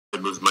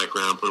ahead, move the mic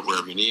around, put it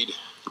wherever you need.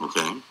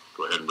 Okay.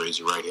 Go ahead and raise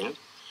your right hand.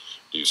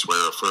 Do you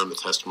swear or affirm the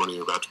testimony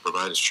you're about to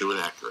provide is true and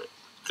accurate?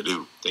 I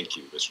do. Thank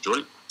you. Mr.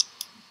 Jorde?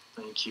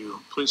 Thank you.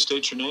 Please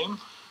state your name.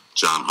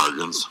 John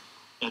Hargens.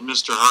 And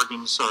Mr.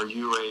 Hargens, are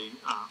you a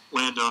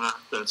landowner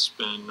that's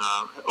been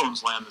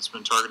owns land that's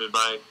been targeted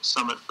by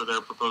Summit for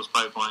their proposed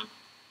pipeline?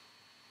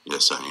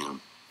 Yes, I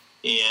am.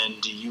 And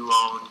do you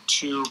own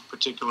two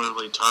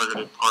particularly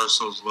targeted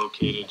parcels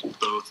located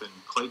both in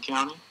Clay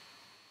County?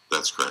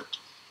 That's correct.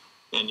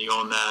 And you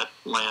own that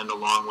land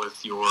along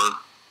with your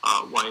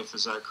wife,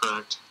 is that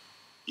correct?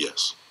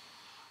 Yes.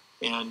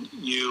 And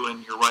you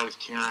and your wife,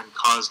 Karen,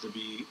 caused to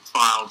be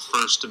filed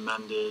first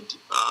amended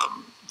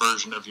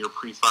version of your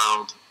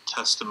pre-filed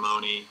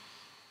testimony,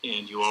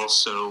 and you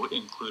also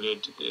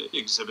included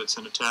exhibits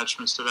and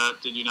attachments to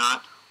that, did you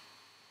not?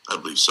 I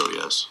believe so,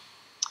 yes.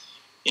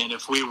 And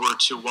if we were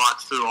to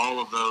walk through all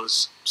of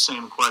those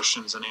same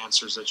questions and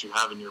answers that you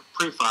have in your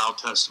pre-filed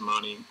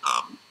testimony,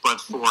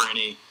 but for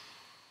any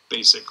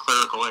basic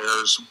clerical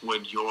errors,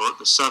 would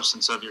the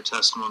substance of your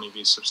testimony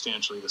be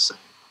substantially the same?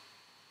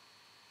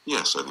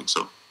 Yes, I think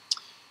so.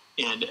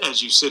 And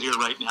as you sit here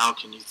right now,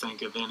 can you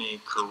think of any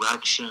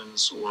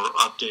corrections or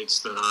updates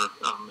that are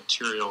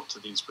material to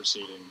these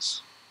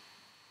proceedings?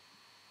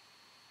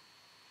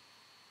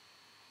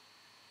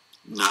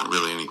 Not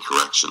really any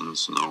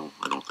corrections. No,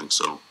 I don't think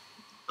so.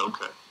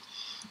 Okay.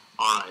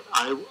 All right.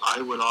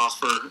 I would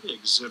offer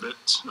Exhibit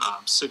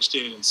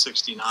 68 and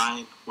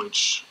 69,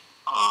 which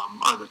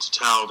are the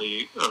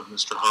totality of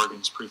Mr.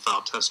 Hargens'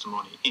 pre-filed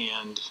testimony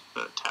and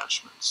the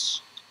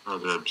attachments. Are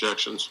there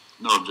objections?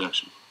 No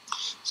objection.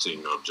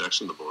 Seeing no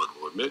objection, the board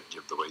will admit,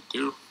 give the weight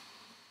due.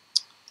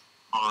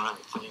 All right.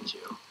 Thank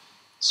you.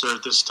 Sir,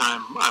 at this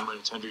time, I'm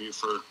going to tender you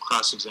for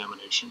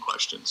cross-examination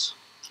questions.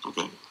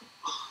 Okay.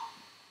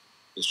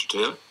 Mr.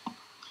 Taylor?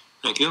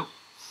 Thank you.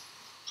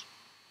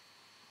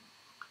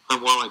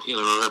 I'm Wally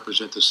Taylor. I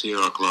represent the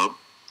Sierra Club.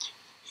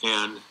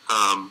 And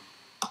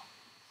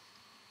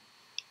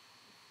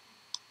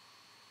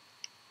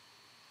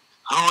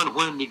how and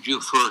when did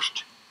you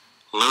first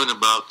learn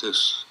about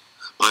this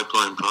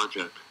pipeline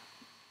project?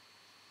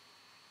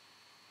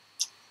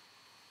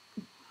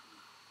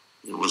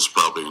 It was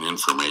probably an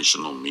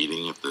informational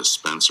meeting at the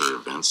Spencer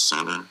Events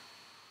Center.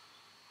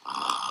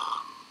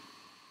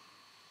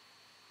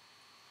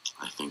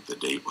 I think the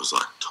date was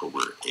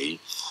October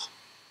 8th,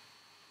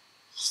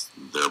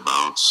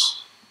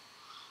 thereabouts,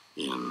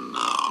 in,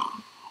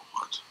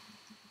 what?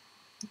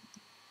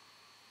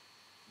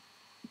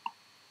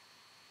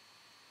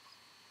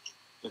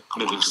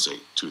 I want to say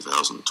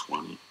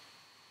 2020.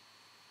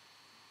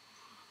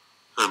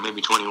 Or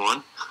maybe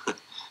 21?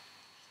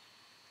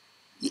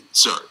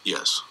 Sorry,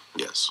 yes,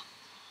 yes.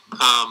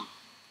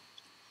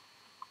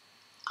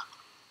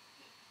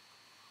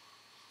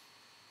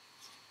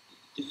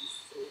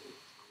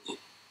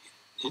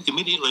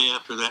 Immediately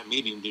after that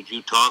meeting, did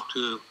you talk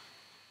to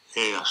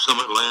a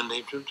Summit land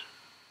agent?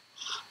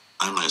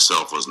 I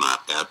myself was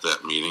not at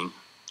that meeting.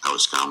 I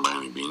was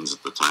combining beans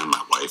at the time.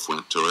 My wife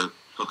went to it.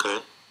 Okay.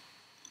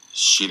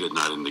 She did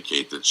not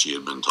indicate that she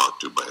had been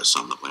talked to by a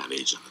Summit land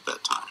agent at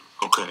that time.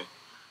 Okay.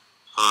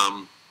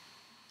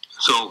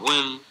 So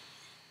when,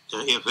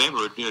 if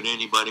ever, did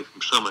anybody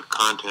from Summit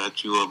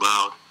contact you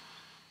about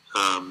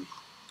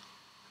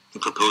the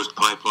proposed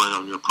pipeline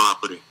on your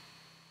property?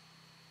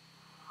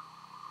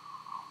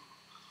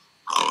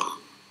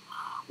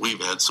 We've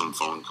had some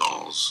phone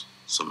calls,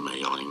 some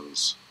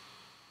mailings.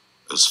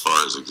 As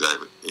far as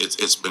exactly,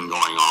 it's been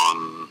going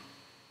on.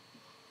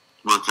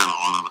 We're kind of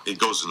on. It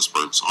goes in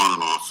spurts, on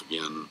and off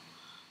again.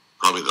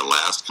 Probably the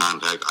last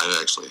contact I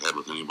actually had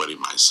with anybody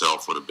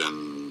myself would have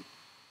been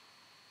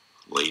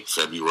late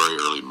February,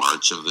 early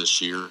March of this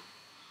year.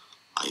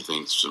 I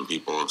think some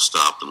people have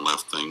stopped and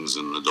left things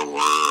in the door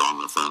or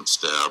on the front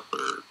step,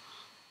 or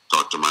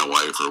talked to my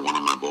wife or one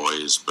of my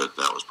boys, but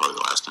that was probably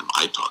the last time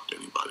I talked to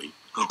anybody.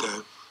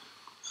 Okay.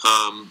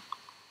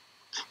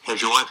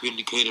 Has your wife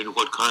indicated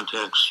what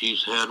contacts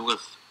she's had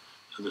with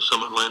the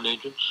Summit land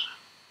agents?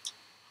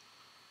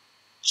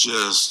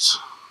 Just,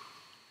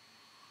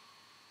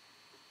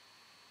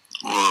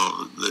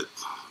 well, the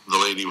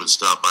lady would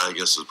stop by, I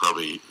guess, is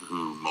probably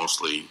who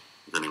mostly,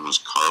 her name was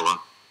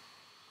Carla.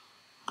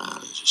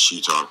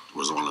 She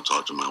was the one that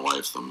talked to my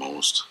wife the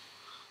most.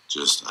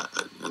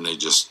 And they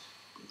just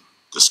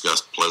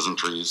discussed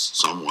pleasantries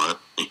somewhat,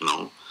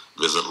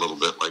 visit a little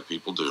bit like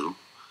people do.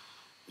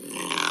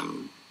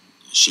 And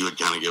she would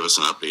kind of give us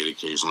an update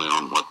occasionally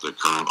on what the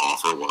current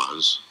offer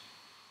was.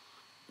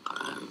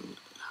 And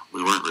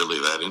we weren't really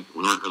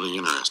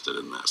interested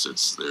in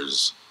this.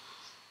 There's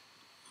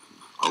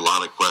a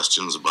lot of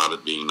questions about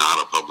it being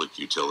not a public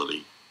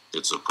utility.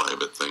 It's a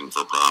private thing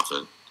for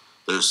profit.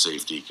 There's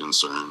safety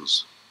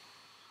concerns.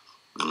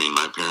 I mean,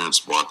 my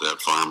parents bought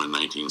that farm in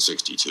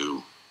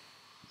 1962.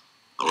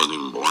 I wasn't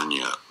even born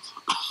yet.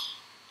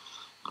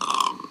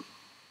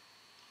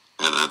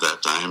 And at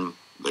that time,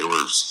 they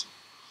were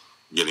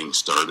getting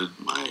started.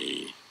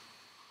 My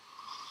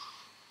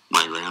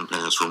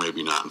grandparents were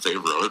maybe not in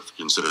favor of it,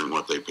 considering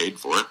what they paid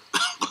for it.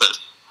 But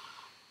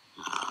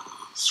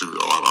through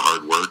a lot of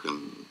hard work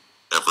and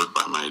effort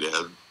by my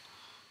dad,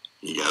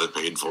 he got it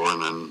paid for,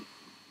 and then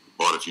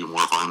bought a few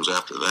more farms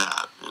after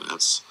that. And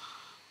that's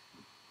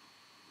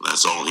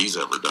all he's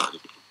ever done.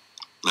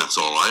 That's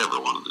all I ever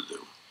wanted to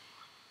do.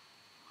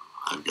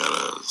 I've got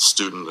a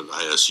student at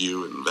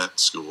ISU in vet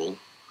school.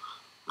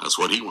 That's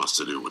what he wants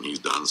to do when he's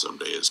done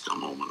someday, is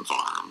come home and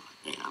farm.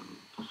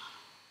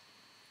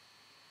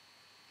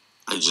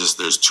 And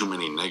there's too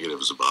many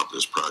negatives about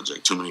this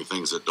project, too many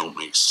things that don't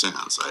make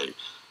sense. I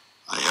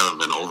haven't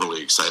been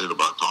overly excited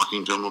about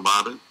talking to him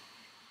about it.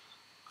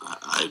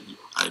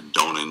 I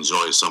don't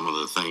enjoy some of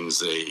the things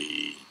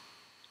they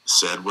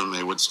said when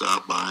they would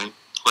stop by.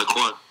 Like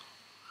what?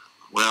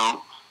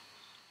 Well,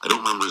 I don't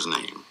remember his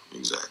name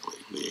exactly,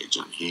 the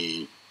agent.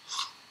 He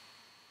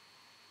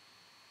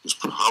was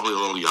probably a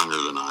little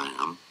younger than I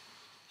am.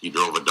 He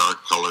drove a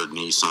dark-colored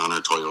Nissan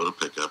or Toyota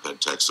pickup,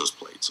 had Texas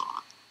plates on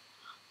it.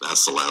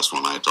 That's the last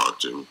one I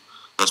talked to.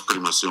 That's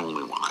pretty much the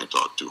only one I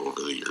talked to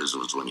over the years. It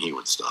was when he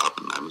would stop,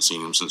 and I haven't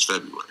seen him since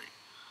February.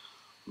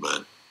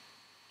 But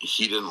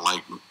he didn't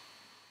like... Well,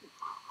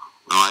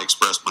 I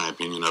expressed my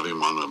opinion of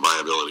him on the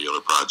viability of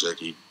the project.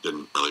 He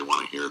didn't really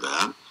want to hear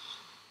that.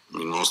 I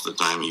mean, most of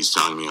the time he's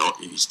telling me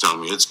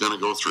it's going to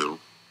go through.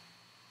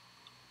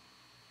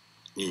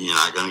 You're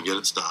not going to get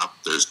it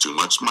stopped. There's too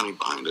much money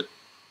behind it.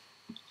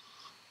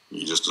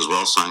 You just as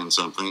well sign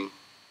something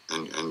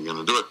and going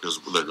to do it, because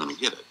they're going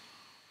to get it.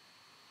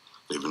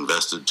 They've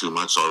invested too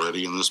much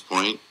already in this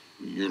point.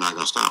 You're not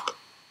going to stop it.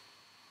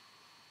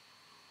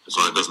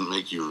 So it doesn't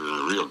make you in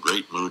a real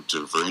great mood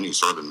for any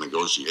sort of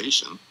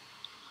negotiation.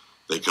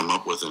 They come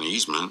up with an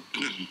easement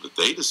that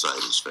they decide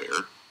is fair.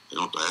 They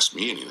don't ask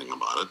me anything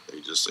about it. They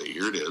just say,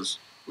 here it is.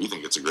 We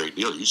think it's a great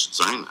deal. You should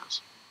sign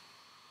this.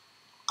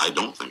 I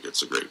don't think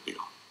it's a great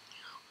deal.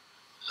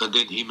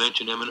 Did he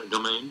mention eminent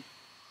domain?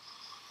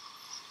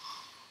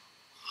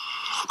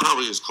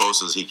 Probably as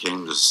close as he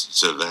came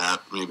to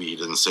that. Maybe he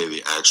didn't say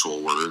the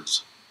actual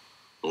words.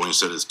 But when he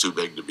said it's too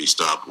big to be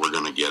stopped, we're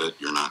going to get it.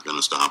 You're not going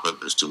to stop it.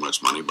 There's too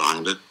much money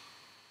behind it.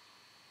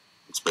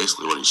 It's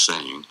basically what he's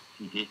saying.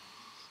 Mm-hmm.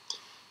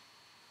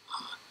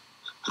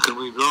 Can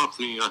we drop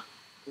the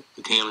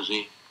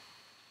KMZ?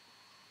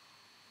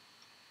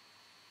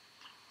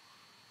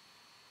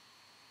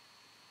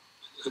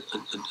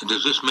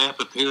 Does this map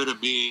appear to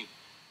be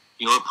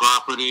your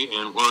property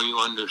and where you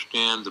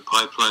understand the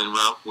pipeline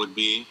route would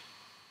be?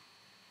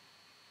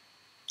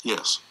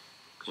 Yes.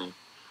 Okay.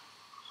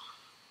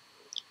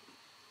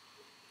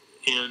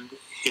 And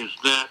is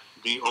that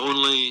the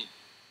only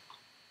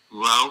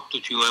route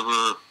that you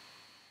ever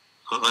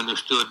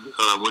understood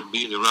would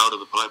be the route of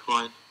the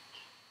pipeline?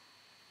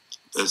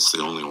 That's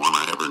the only one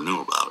I ever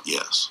knew about,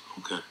 yes.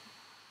 Okay.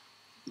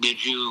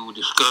 Did you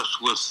discuss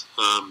with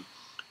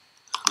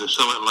the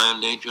Summit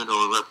land agent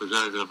or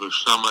representative of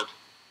Summit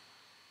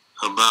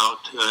about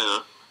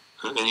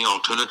any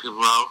alternative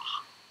routes?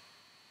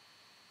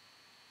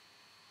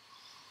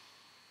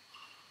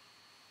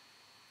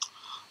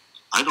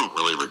 I don't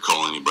really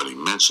recall anybody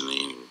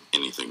mentioning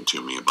anything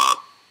to me about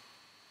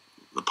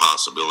the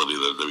possibility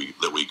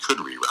that we could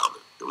reroute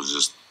it. It was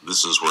just,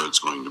 this is where it's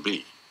going to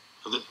be.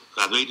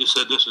 They just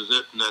said this is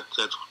it, and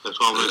that's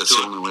all there is to it. That's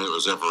the only way it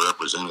was ever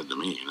represented to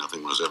me.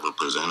 Nothing was ever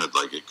presented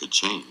like it could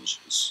change.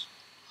 This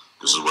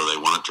is where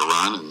they want it to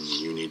run, and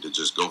you need to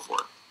just go for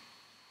it.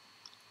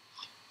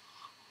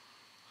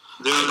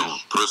 I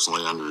don't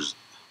personally understand.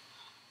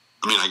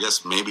 I mean, I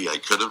guess maybe I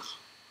could have,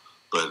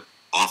 but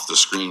off the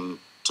screen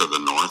to the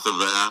north of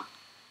that,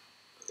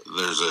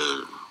 there's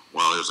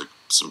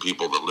some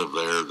people that live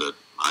there that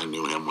I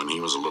knew him when he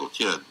was a little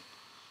kid,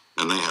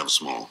 and they have a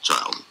small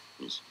child.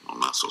 He's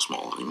not so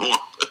small anymore,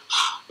 but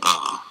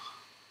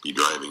be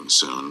driving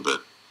soon.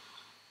 But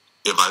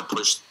if I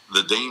push,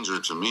 the danger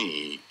to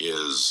me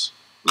is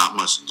not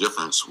much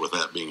difference with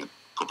that being a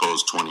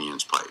proposed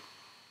 20-inch pipe.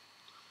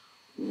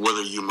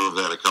 Whether you move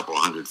that a couple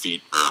 100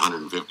 feet or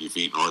 150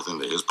 feet north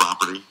into his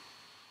property,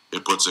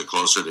 it puts it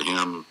closer to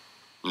him,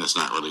 and it's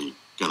not really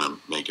going to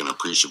make an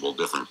appreciable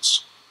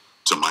difference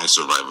to my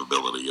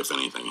survivability if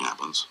anything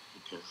happens.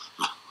 Okay.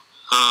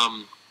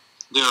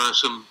 There are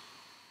some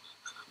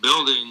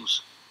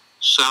buildings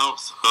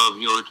south of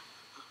your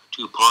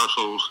two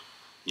parcels.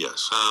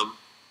 Yes.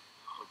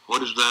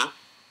 What is that?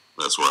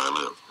 That's where I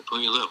live. That's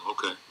where you live,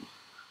 okay.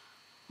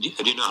 Do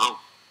you know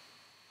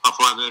how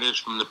far that is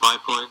from the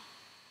pipeline?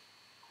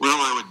 Well,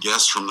 I would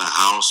guess from the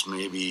house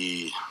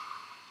maybe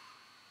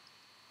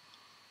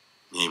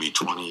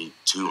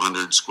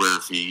 2,200 square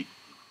feet,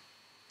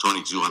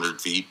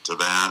 2,200 feet to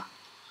that.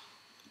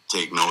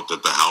 Take note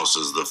that the house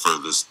is the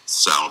furthest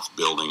south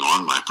building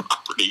on my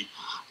property.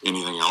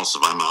 Anything else,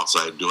 if I'm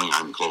outside doing,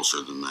 I'm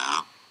closer than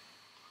that.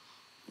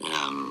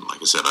 And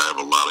like I said, I have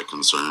a lot of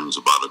concerns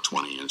about a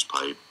 20-inch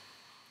pipe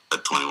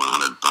at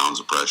 2,100 pounds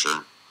of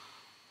pressure.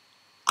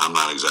 I'm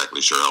not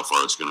exactly sure how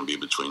far it's going to be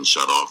between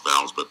shut-off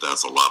valves, but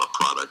that's a lot of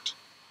product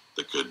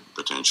that could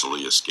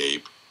potentially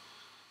escape.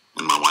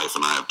 And my wife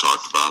and I have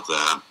talked about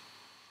that.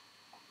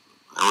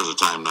 There was a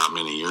time not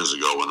many years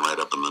ago when right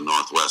up in the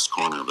northwest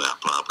corner of that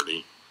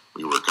property,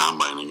 we were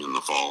combining in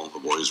the fall. The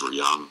boys were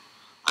young.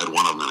 I had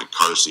one of them in a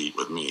car seat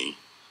with me,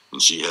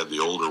 and she had the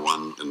older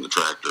one in the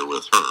tractor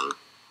with her.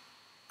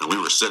 And we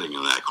were sitting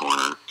in that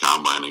corner,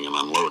 combining and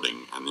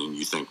unloading. And then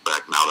you think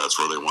back now, that's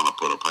where they want to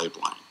put a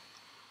pipeline.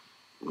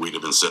 We'd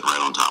have been sitting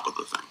right on top of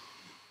the thing.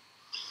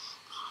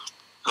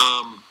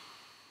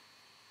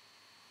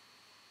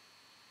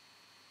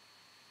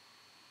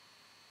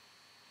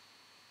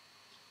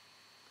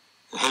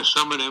 Has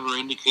someone ever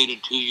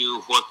indicated to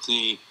you what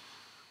the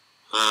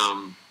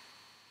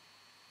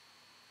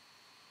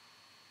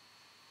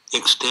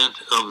extent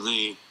of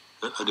the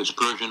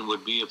dispersion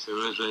would be if there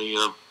is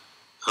a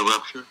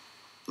rupture?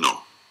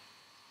 No.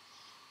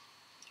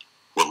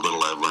 What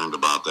little I've learned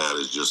about that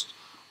is just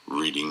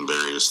reading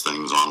various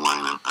things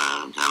online.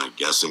 I'm kind of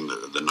guessing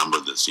that the number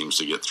that seems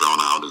to get thrown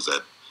out is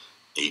at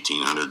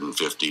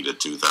 1,850 to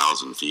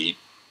 2,000 feet.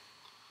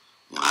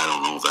 And I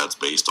don't know if that's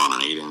based on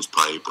an 8-inch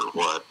pipe or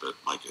what, but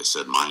like I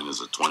said, mine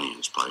is a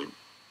 20-inch pipe.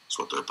 That's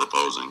what they're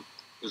proposing.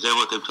 Is that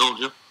what they've told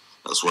you?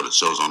 That's what it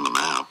shows on the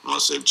map,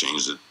 unless they've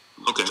changed it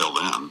until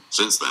then.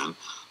 Since then,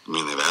 I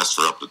mean, they've asked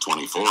for up to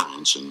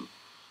 24-inch, and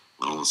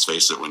well, let's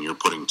face it, when you're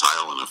putting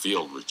tile in a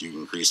field, if you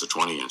increase a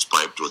 20-inch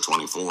pipe to a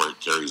 24, it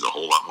carries a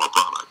whole lot more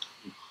product,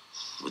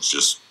 which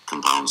just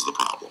compounds the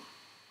problem.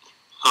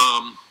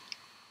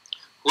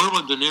 Where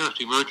would the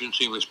nearest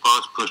emergency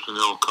response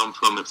personnel come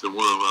from if there were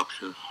a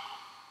rupture?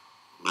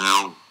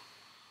 Well,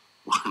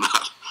 we're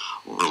not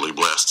really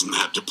blessed in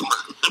that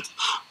department.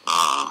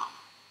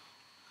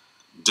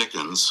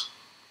 Dickens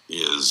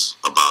is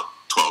about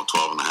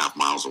 12 and a half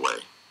miles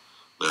away.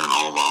 They're an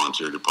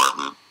all-volunteer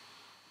department.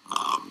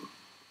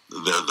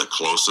 They're the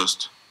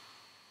closest,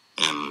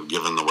 and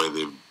given the way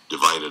they've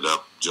divided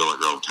up Gillett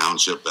Grove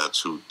Township, that's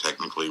who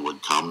technically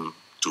would come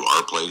to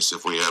our place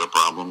if we had a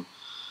problem.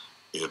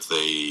 If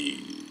they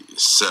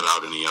set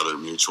out any other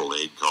mutual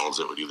aid calls,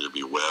 it would either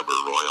be Webb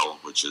or Royal,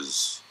 which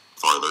is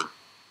farther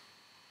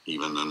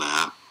even than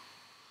that.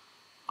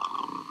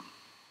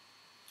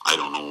 I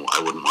don't know.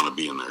 I wouldn't want to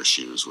be in their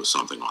shoes with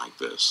something like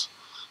this.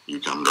 You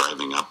come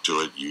driving up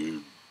to it,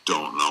 you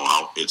don't know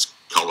how it's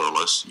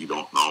colorless. You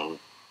don't know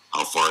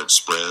how far it's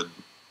spread.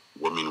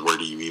 I mean, where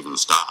do you even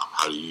stop?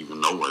 How do you even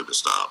know where to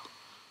stop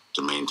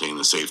to maintain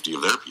the safety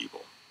of their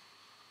people?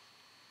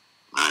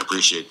 And I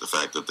appreciate the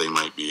fact that they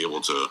might be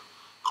able to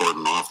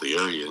cordon off the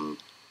area and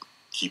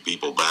keep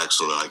people back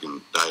so that I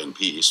can die in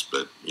peace,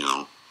 but, you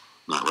know,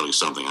 not really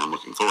something I'm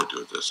looking forward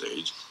to at this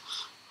age.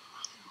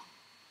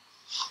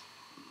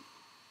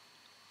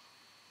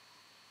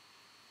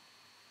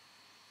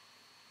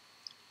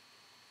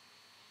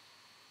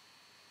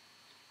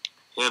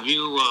 Have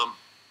you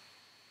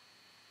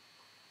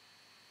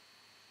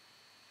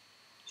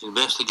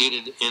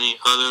investigated any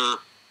other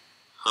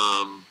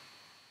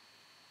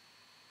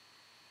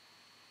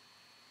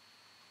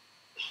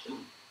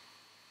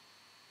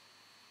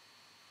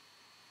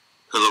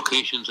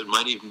locations that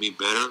might even be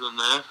better than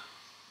that?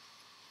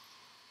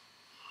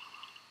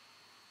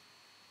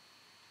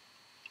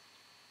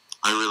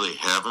 I really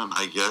haven't,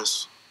 I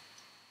guess.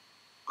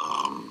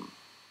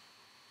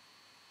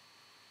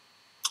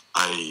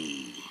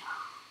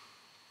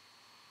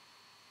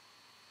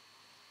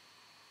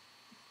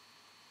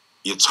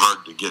 It's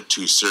hard to get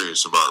too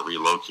serious about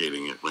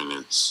relocating it when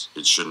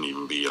it shouldn't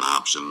even be an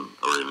option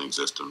or in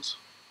existence.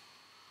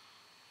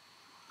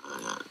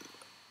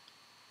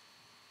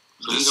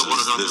 So you don't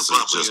want it on your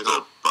property is just at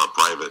all? a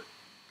private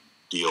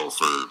deal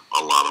for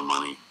a lot of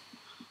money.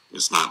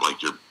 It's not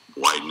like you're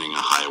widening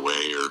a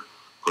highway or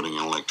putting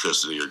in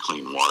electricity or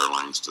clean water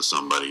lines to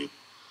somebody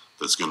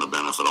that's going to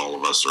benefit all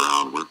of us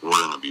around. We're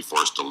going to be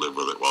forced to live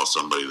with it while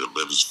somebody that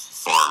lives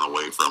far and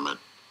away from it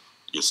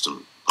gets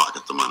to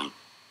pocket the money.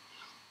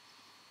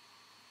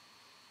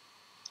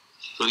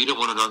 So you don't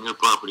want it on your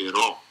property at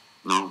all?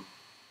 No.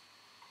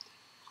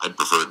 I'd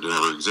prefer it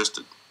never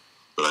existed,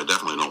 but I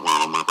definitely don't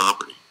want it on my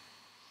property.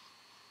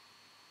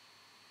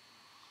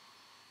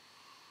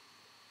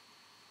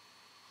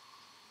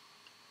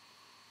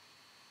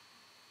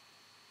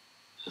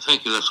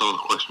 Thank you. That's all the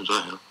questions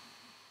I have.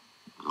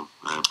 Well,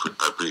 I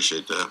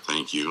appreciate that.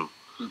 Thank you.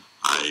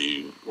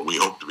 We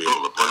hope to be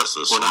able to pass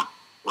this. We're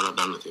not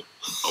done with you.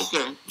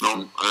 Okay.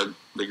 No, I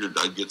figured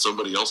I'd get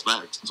somebody else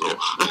next. So,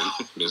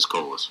 Ms.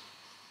 Colas.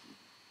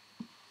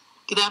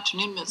 Good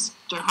afternoon,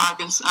 Mr.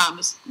 Hargens,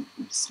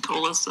 Ms.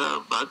 Colas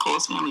of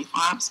Colas Family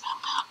Farms.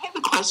 I have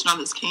a question on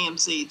this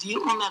KMZ. Do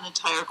you own that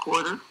entire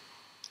quarter?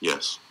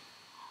 Yes.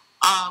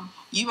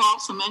 You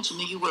also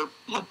mentioned that you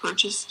had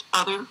purchased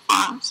other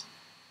farms.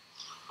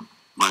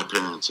 My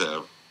parents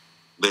have.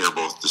 They are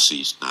both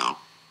deceased now,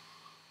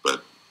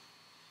 but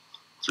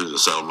through the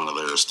settlement of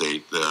their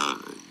estate,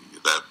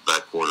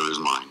 that quarter is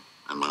mine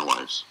and my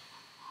wife's.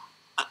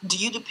 Do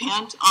you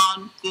depend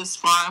on this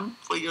farm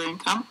for your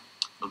income?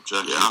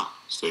 Objection. Yeah.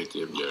 State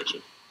the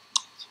objection.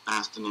 It's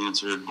asked and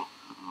answered.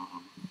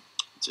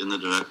 It's in the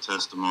direct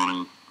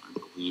testimony. I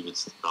believe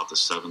it's about the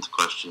 7th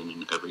question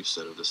in every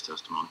set of this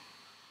testimony.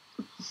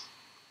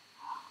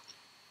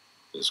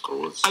 Ms.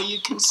 Colas. Are you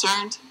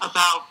concerned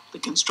about the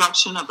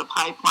construction of the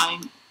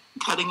pipeline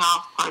cutting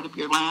off part of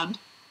your land?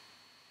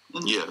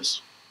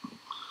 Yes.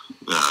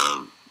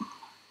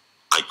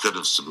 could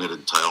have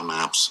submitted tile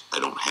maps. I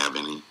don't have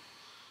any.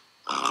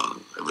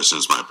 Ever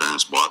since my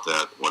parents bought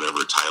that,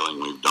 whatever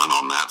tiling we've done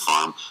on that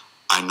farm,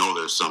 I know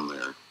there's some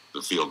there.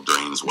 The field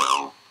drains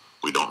well.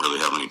 We don't really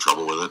have any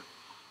trouble with it.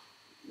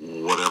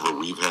 Whatever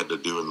we've had to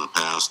do in the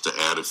past to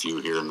add a few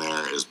here and there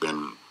has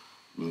been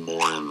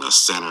more in the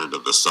center to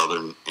the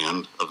southern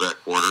end of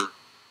that quarter.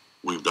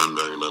 We've done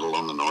very little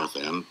on the north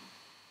end,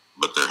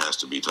 but there has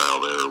to be tile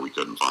there or we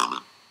couldn't farm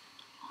it.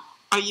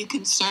 Are you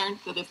concerned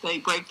that if they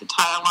break the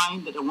tile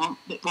line that it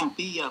won't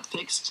be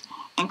fixed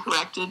and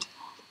corrected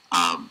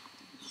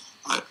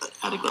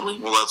adequately?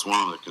 Well, that's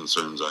one of the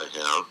concerns I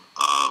have.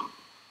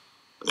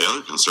 The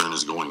other concern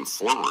is going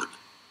forward.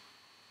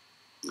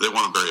 They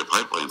want to bury a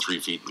pipeline 3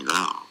 feet in the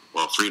ground.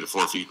 Well, 3 to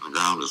 4 feet in the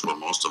ground is where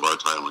most of our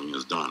tiling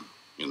is done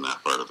in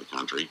that part of the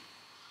country.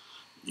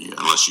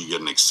 Unless you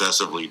get an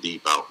excessively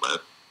deep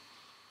outlet.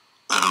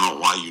 I don't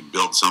know why you'd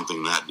build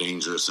something that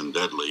dangerous and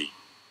deadly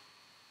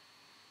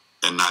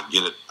and not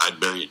get it. I'd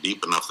bury it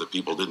deep enough that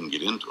people didn't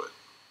get into it.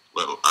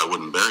 Well, I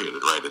wouldn't bury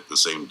it right at the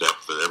same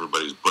depth that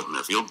everybody's putting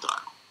their field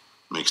tile.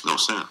 Makes no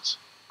sense.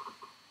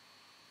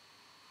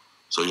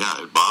 So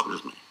yeah, it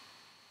bothers me.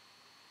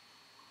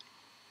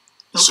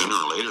 Okay. Sooner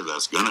or later,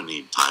 that's going to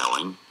need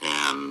tiling,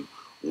 and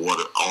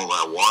all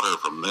that water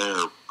from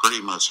there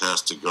pretty much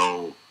has to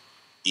go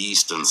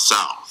east and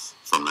south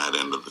from that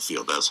end of the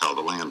field. That's how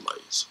the land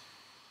lays.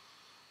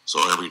 So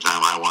every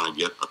time I want to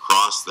get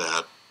across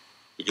that,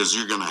 because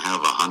you're going to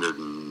have 100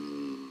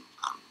 and,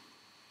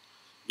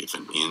 if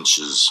an inch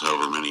is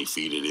however many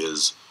feet it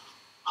is,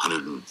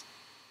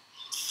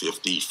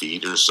 150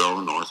 feet or so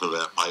north of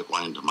that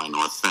pipeline to my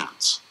north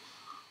fence.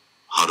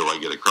 How do I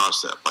get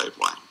across that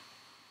pipeline?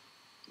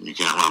 You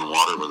can't run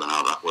water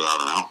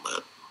without an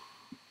outlet.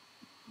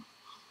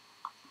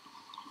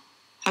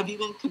 Have you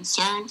been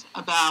concerned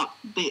about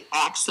the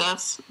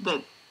access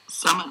that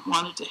Summit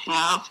wanted to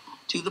have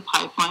to the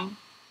pipeline?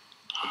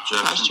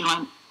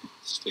 Objection.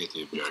 State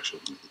the objection.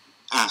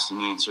 Asked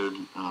and answered.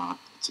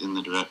 It's in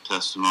the direct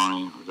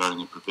testimony regarding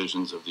the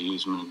provisions of the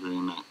easement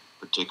agreement,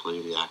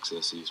 particularly the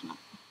access easement.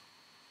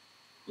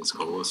 Ms.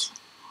 Colas?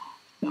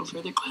 No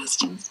further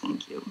questions.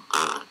 Thank you.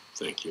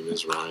 Thank you,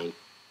 Ms. Ryan.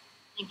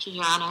 Thank you,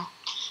 Your Honor.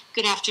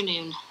 Good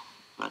afternoon.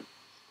 Right.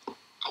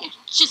 I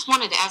just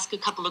wanted to ask a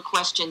couple of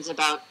questions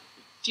about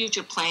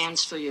future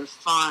plans for your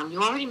farm.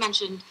 You already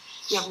mentioned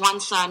you have one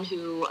son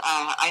who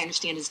I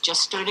understand is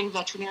just starting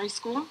veterinary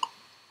school.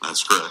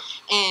 That's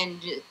correct.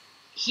 And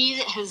he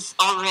has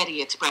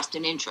already expressed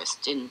an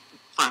interest in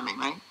farming,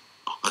 right?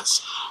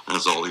 That's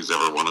all he's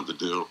ever wanted to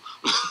do.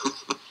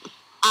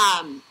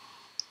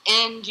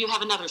 And you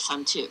have another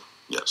son, too.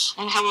 Yes.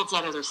 And how old's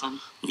that other son?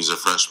 He's a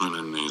freshman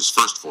in his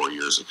first 4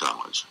 years of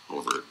college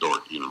over at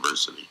Dordt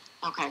University.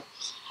 Okay.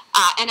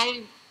 And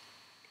I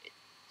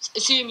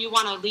assume you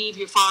want to leave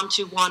your farm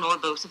to one or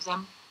both of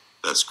them?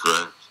 That's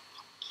correct.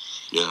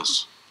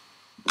 Yes.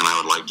 And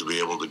I would like to be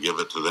able to give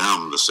it to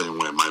them the same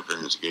way my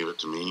parents gave it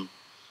to me,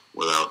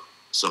 without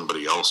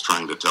somebody else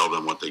trying to tell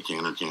them what they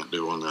can or can't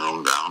do on their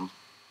own ground.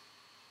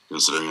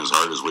 Considering as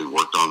hard as we've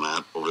worked on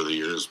that over the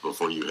years,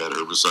 before you had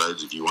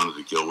herbicides, if you wanted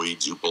to kill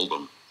weeds, you pulled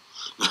them.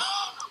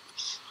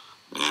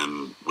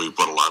 And we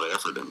put a lot of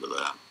effort into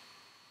that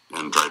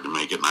and tried to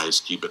make it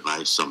nice, keep it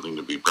nice, something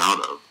to be proud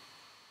of.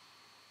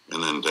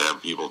 And then to have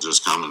people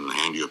just come and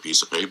hand you a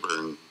piece of paper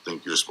and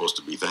think you're supposed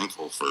to be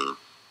thankful for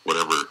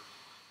whatever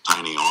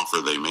tiny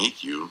offer they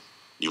make you,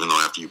 even though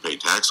after you pay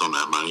tax on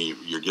that money,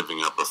 you're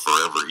giving up a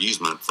forever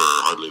easement for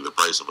hardly the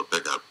price of a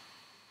pickup.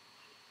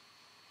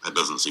 That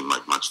doesn't seem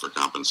like much for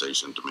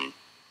compensation to me.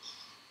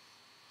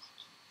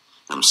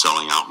 I'm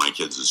selling out my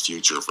kids'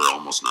 future for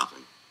almost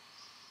nothing.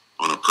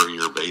 On a per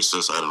year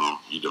basis, I don't know,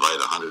 you divide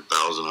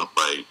 100,000 up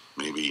by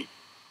maybe,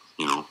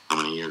 how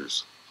many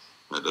years?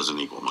 That doesn't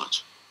equal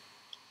much.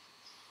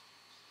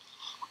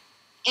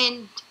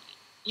 And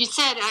you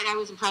said, I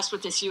was impressed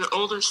with this, your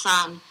older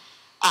son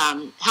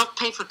helped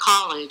pay for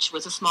college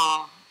with a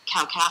small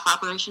cow-calf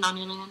operation on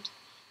your land?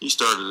 He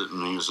started it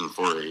when he was in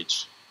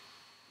 4-H.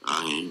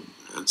 He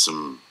had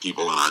some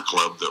people in our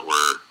club that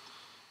were,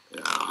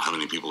 how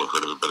many people have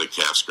heard of it, but a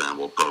calf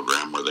scramble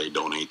program where they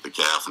donate the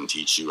calf and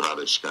teach you how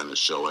to kind of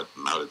show it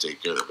and how to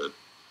take care of it.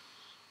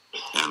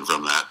 And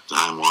from that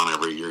time on,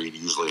 every year he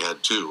usually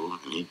had 2,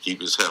 and he'd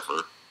keep his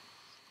heifer,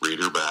 breed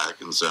her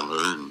back and sell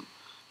her, and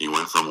he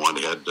went from one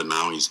head to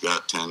now he's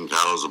got 10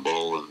 cows, a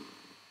bull, and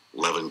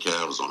 11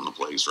 calves on the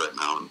place right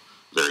now in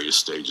various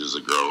stages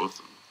of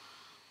growth.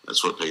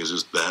 That's what pays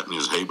that and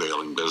his hay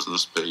baling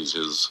business pays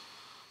his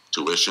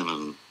tuition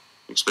and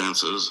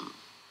expenses.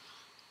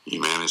 He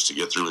managed to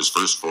get through his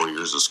first 4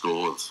 years of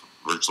school with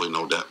virtually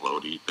no debt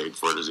load. He paid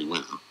for it as he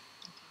went.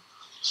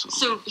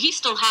 So he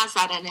still has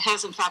that, and it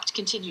has in fact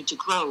continued to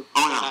grow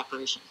that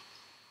operation.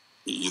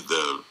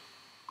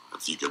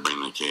 If you could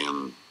bring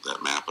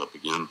that map up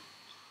again.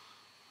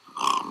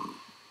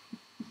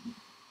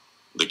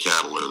 The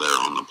cattle are there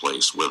on the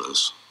place with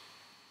us.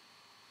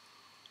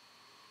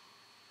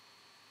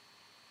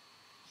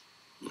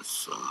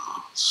 Let's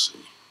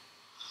see.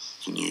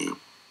 Can you,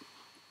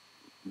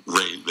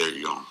 right, there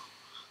you go.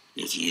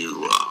 If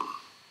you,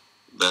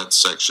 that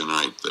section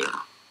right there.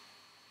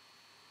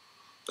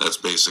 That's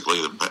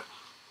basically the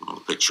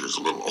picture's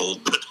a little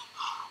old, but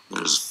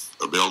there's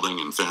a building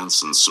and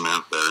fence and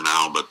cement there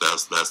now, but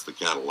that's the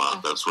cattle lot.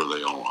 Okay. That's where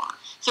they all are.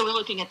 So we're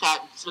looking at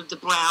that, sort of the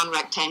brown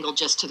rectangle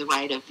just to the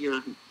right of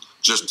your...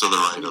 Just to the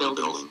right of the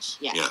buildings.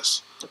 Yeah.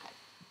 Yes. Okay.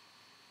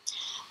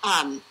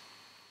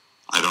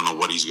 I don't know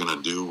what he's going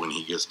to do when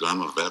he gets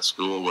done with vet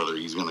school, whether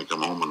he's going to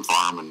come home and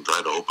farm and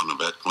try to open a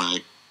vet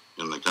clinic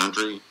in the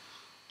country.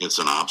 It's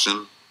an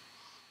option.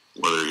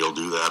 Whether he'll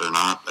do that or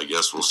not, I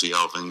guess we'll see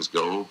how things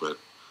go, but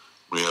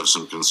we have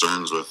some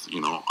concerns with,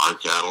 our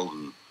cattle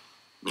and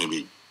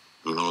maybe,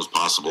 who knows,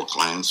 possible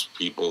clients,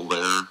 people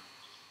there.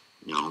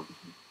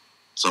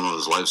 Some of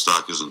this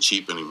livestock isn't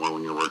cheap anymore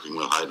when you're working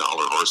with high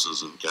dollar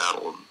horses and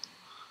cattle.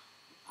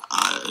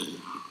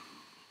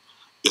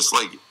 It's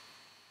like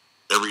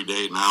every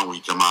day now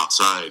we come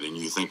outside and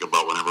you think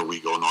about whenever we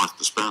go north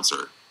to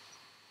Spencer,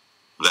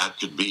 that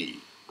could be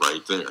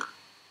right there.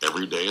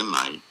 Every day and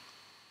night,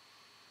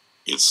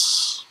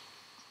 it's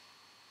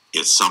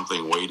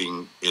something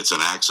waiting. It's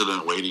an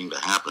accident waiting to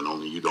happen,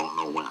 only you don't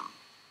know when.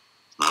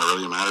 It's not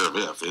really a matter of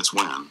if, it's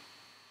when.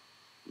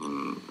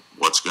 And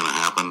what's going to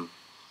happen,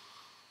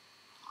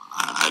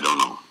 I don't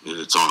know.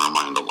 It's on our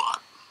mind a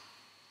lot.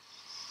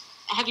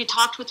 Have you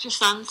talked with your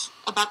sons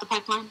about the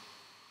pipeline?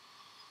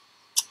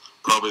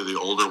 Probably the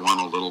older one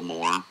a little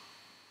more,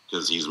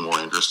 because he's more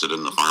interested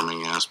in the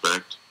farming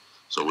aspect.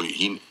 So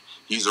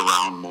he's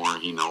around more.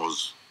 He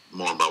knows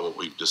more about what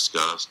we've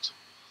discussed.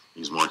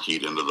 He's more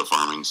keyed into the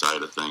farming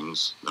side of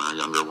things than our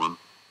younger one.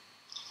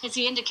 Has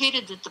he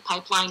indicated that the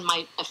pipeline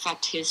might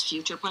affect his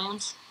future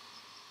plans?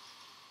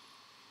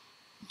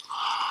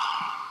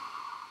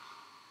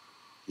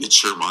 It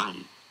sure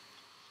might.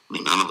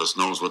 None of us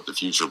knows what the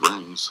future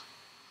brings.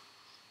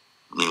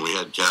 We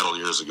had cattle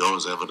years ago,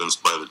 as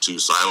evidenced by the 2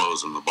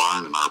 silos in the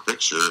barn in our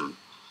picture. And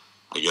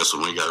I guess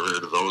when we got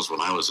rid of those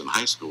when I was in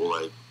high school,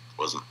 I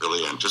wasn't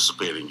really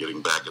anticipating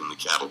getting back in the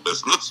cattle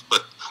business,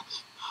 but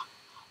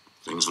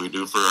things we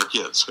do for our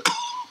kids.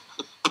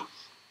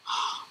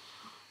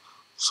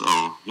 So,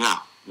 yeah,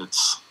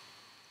 it's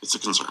a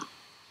concern.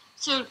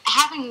 So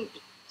having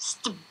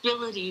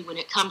stability when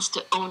it comes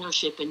to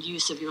ownership and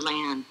use of your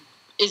land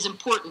is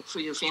important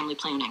for your family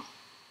planning.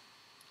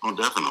 Oh,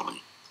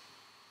 definitely.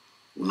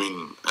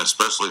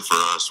 Especially for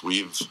us,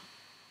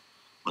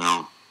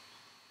 about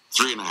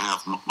 3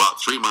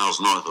 miles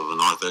north of the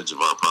north edge of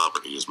our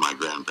property is my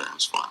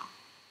grandparents' farm.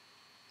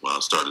 Well,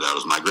 it started out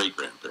as my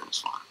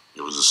great-grandparents' farm.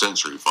 It was a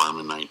century farm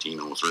in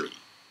 1903.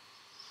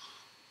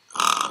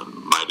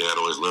 My dad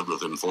always lived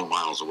within 4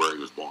 miles of where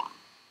he was born.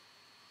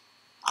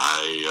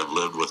 I have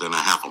lived within a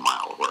half a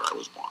mile of where I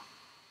was born.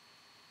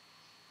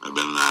 I've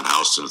been in that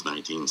house since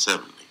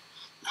 1970.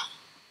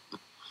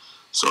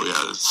 So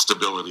yeah,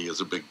 stability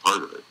is a big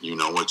part of it. You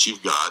know what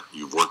you've got.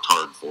 You've worked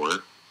hard for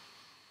it.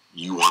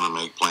 You want to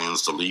make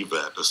plans to leave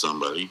that to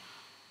somebody.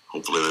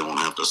 Hopefully they won't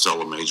have to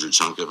sell a major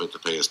chunk of it to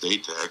pay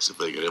estate tax if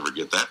they could ever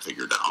get that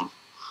figured out.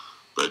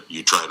 But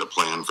you try to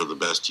plan for the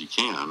best you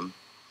can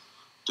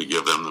to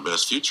give them the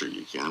best future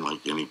you can,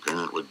 like any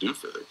parent would do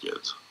for their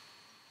kids.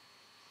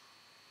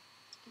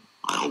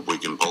 I hope we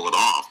can pull it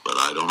off, but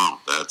I don't know.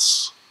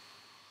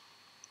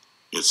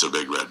 It's a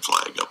big red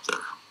flag up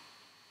there.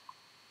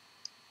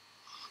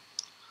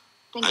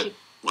 Thank you.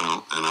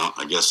 Well, and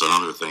I guess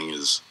another thing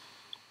is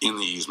in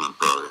the easement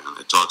program,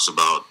 it talks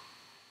about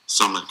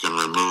some that can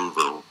remove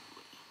or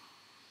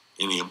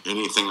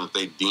anything that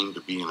they deem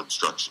to be an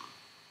obstruction.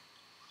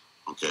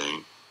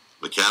 Okay,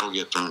 the cattle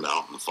get turned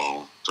out in the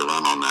fall to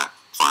run on that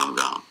farm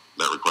ground.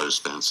 That requires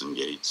fence and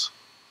gates.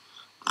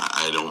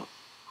 I don't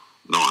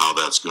know how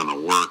that's going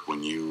to work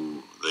when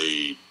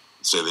they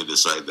say they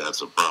decide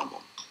that's a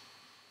problem.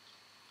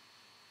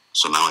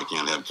 So now I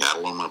can't have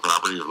cattle on my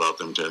property without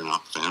them tearing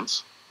out the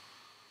fence.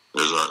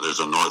 There's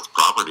a north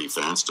property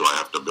fence. Do I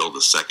have to build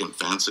a second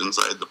fence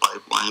inside the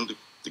pipeline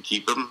to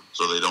keep them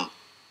so they don't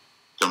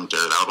come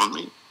tear it out on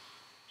me?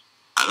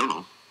 I don't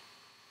know.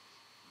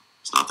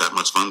 It's not that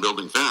much fun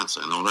building fence.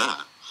 I know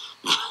that.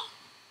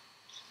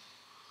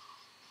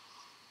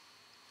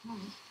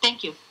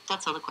 Thank you.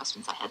 That's all the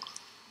questions I had.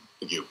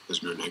 Thank you. Ms.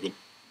 Grudenhagen.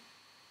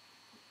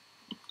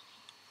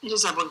 I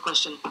just have one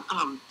question.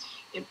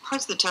 In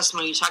parts of the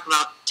testimony, you talk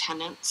about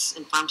tenants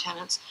and farm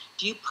tenants.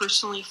 Do you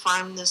personally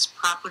farm this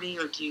property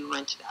or do you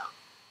rent it out?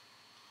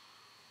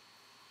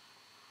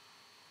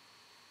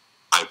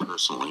 I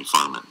personally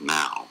farm it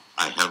now.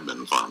 I have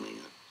been farming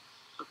it.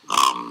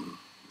 Okay.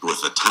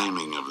 With the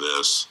timing of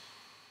this,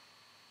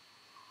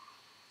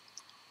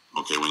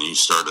 okay, when you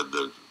started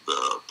the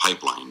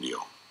pipeline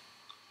deal,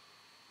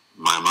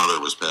 my mother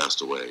was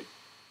passed away.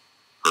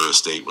 Her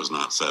estate was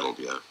not settled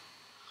yet.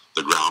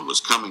 The ground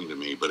was coming to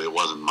me, but it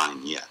wasn't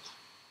mine yet.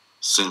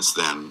 Since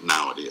then,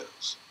 now it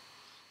is.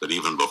 But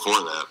even before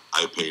that,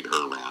 I paid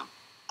her rent,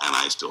 and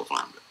I still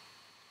farmed it.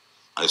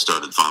 I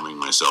started farming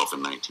myself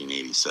in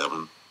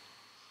 1987,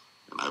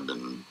 and I've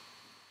been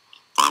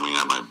farming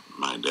it.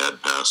 My dad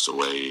passed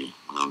away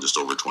just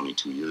over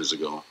 22 years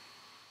ago.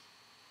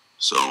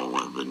 So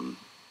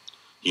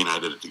he and I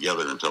did it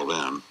together until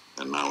then,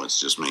 and now it's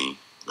just me.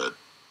 But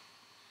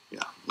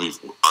yeah,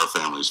 our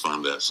family's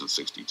farmed that since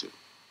 '62.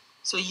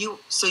 So you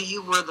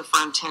were the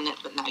farm tenant,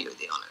 but now you're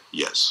the owner.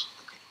 Yes.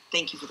 Okay.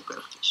 Thank you for the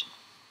clarification.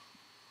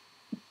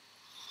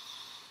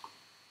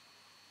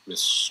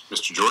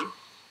 Mr. Jorde?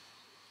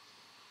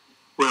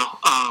 Well,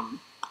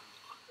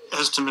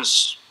 as to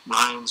Ms.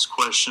 Ryan's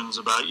questions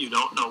about you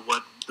don't know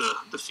what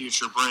the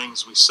future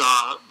brings, we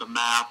saw the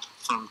map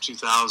from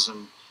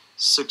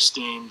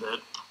 2016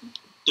 that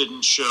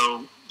didn't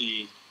show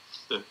the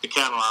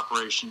cattle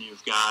operation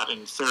you've got,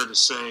 and fair to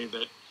say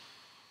that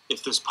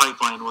if this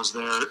pipeline was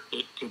there,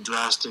 it could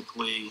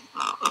drastically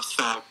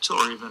affect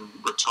or even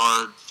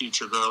retard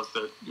future growth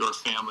that your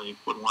family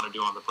would want to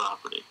do on the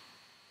property.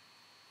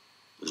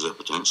 Is there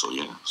potential?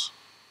 Yes,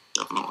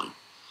 definitely.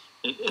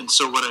 And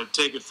so what I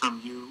take it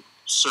from you,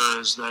 sir,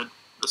 is that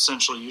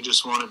essentially you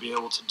just want to be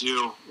able to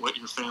do what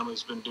your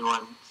family's been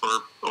doing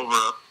for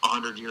over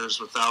 100 years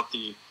without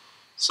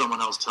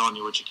someone else telling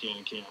you what you can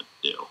and can't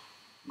do.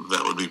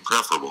 That would be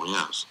preferable,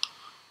 yes.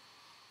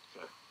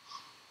 Okay.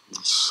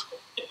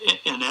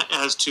 And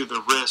as to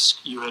the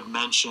risk, you had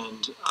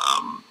mentioned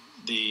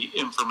the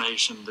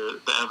information,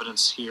 the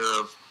evidence here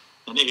of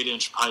an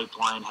 8-inch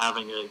pipeline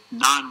having a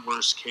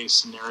non-worst case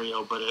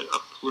scenario, but a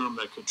plume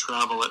that could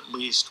travel at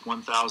least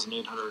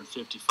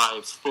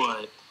 1,855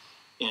 foot.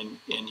 And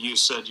you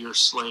said you're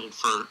slated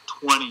for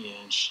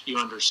 20-inch. You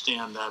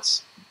understand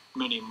that's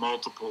many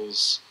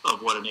multiples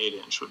of what an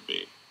 8-inch would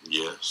be.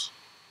 Yes.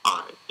 All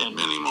right. And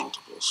many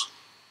multiples.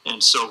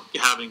 And so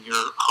having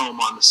your home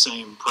on the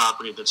same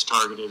property that's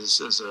targeted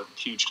is a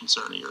huge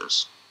concern of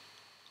yours.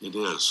 It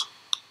is.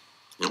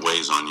 It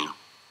weighs on you.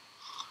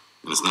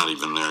 And it's not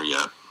even there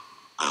yet.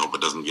 I hope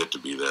it doesn't get to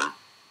be there.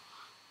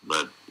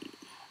 But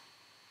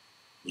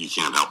you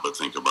can't help but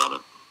think about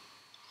it.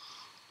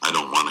 I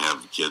don't want to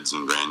have kids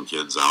and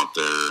grandkids out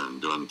there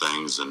and doing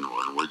things, and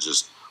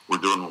we're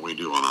doing what we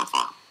do on our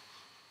farm.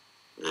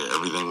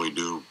 Everything we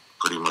do,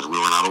 pretty much, we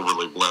were not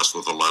overly blessed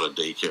with a lot of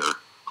daycare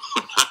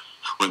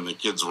when the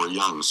kids were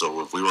young.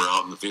 So if we were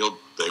out in the field,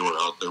 they were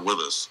out there with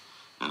us.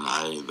 And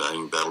I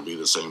think that'll be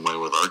the same way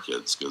with our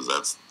kids, because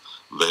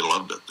they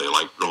loved it. They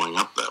liked growing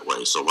up that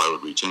way, so why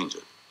would we change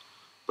it?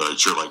 But I'd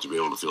sure like to be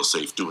able to feel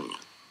safe doing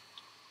it.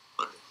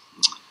 Right.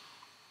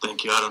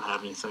 Thank you. I don't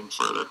have anything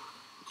further.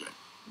 Okay.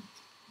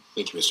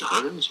 Thank you, Mr.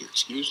 Hargens. You're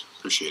excused.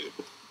 Appreciate it.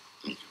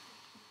 Thank you.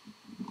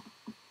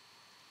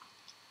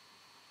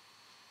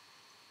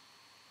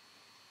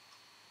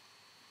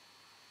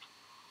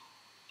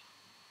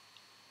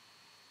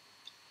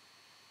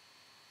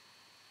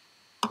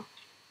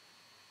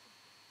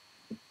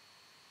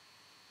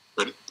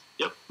 Ready?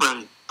 Yep,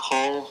 ready.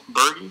 Paul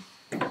Berge?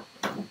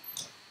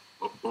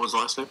 What was the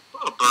last name?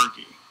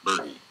 Berge.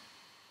 Berge.